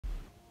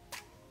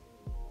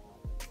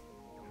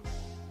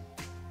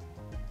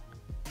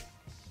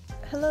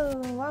Hello,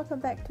 welcome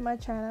back to my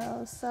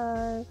channel.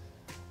 So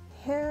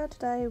here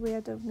today we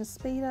are doing a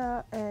speed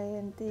art,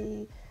 and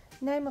the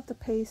name of the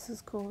piece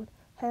is called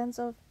Hands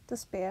of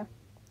Despair.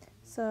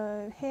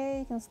 So here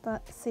you can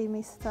see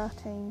me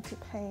starting to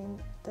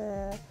paint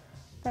the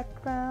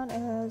background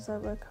as I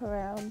work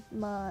around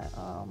my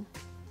arm.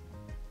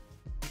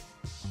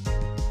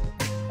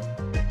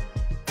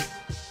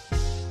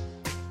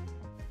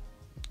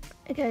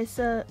 Okay,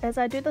 so as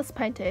I do this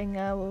painting,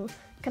 I will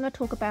kind of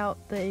talk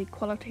about the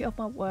quality of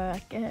my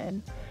work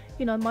and,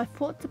 my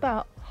thoughts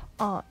about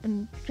art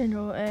in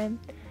general. And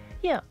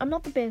yeah, I'm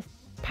not the best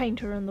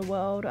painter in the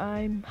world.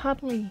 I'm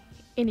hardly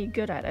any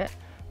good at it,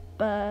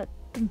 but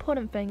the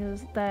important thing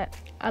is that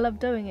I love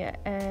doing it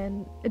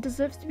and it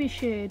deserves to be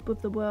shared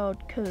with the world,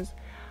 because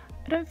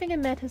I don't think it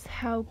matters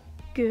how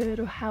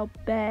good or how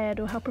bad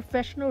or how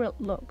professional it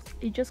looks.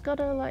 You just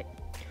gotta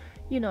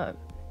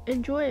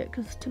enjoy it,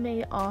 because to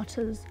me art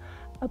is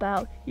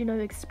about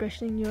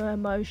expressing your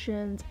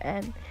emotions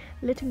and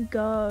letting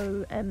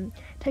go and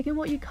taking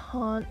what you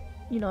can't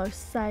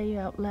say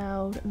out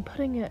loud and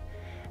putting it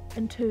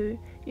into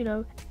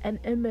an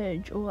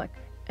image or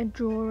a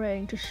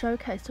drawing to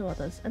showcase to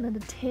others, in an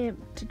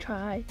attempt to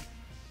try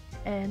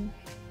and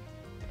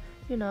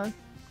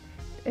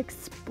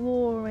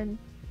explore and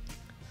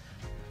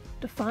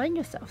define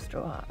yourself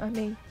through art. I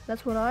mean,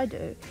 that's what I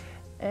do.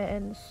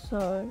 And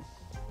so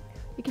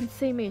you can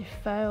see me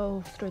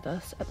fail through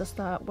this at the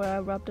start, where I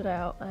rubbed it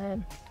out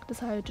and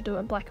decided to do it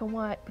in black and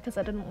white because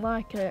I didn't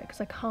like it, because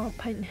I can't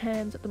paint in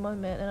hands at the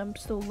moment and I'm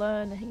still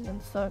learning.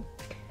 And so,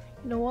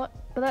 you know what,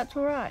 but that's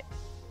alright.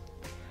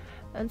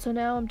 And so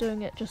now I'm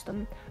doing it just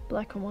in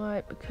black and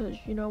white because,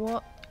 you know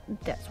what,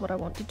 that's what I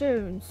want to do,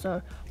 and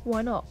so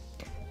why not?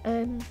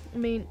 And I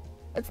mean,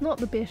 it's not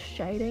the best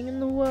shading in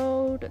the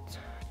world, it's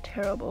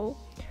terrible,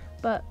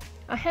 but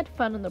I had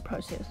fun in the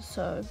process,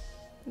 so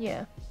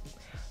yeah.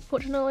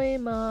 Fortunately,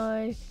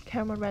 my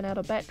camera ran out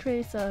of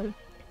battery, so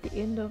the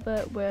end of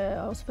it, where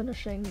I was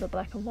finishing the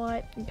black and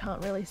white, you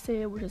can't really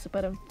see it, which is a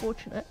bit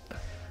unfortunate,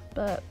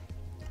 but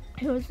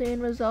here was the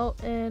end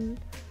result, and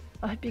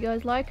I hope you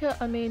guys like it.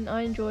 I mean,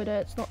 I enjoyed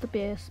it. It's not the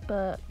best,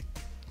 but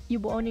you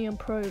will only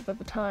improve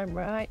over time,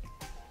 right?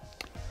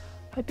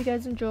 Hope you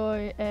guys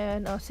enjoy,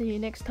 and I'll see you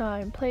next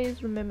time.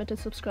 Please remember to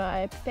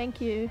subscribe.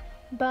 Thank you.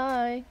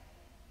 Bye.